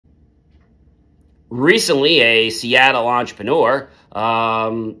Recently, a Seattle entrepreneur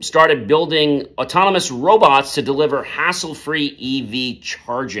started building autonomous robots to deliver hassle-free EV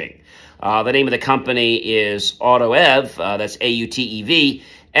charging. The name of the company is Autev, that's A-U-T-E-V,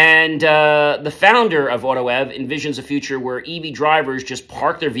 and the founder of Autev envisions a future where EV drivers just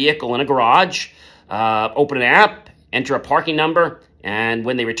park their vehicle in a garage, open an app, enter a parking number, and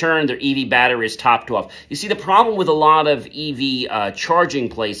when they return, their EV battery is topped off. You see, the problem with a lot of EV charging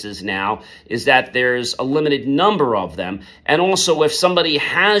places now is that there's a limited number of them. And also, if somebody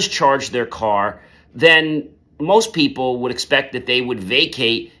has charged their car, then most people would expect that they would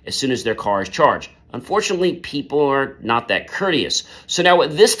vacate as soon as their car is charged. Unfortunately, people are not that courteous. So now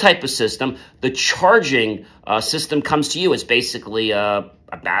with this type of system, the charging system comes to you. It's basically a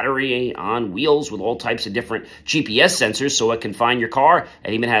battery on wheels with all types of different GPS sensors so it can find your car.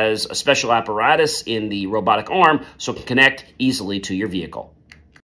 It even has a special apparatus in the robotic arm so it can connect easily to your vehicle.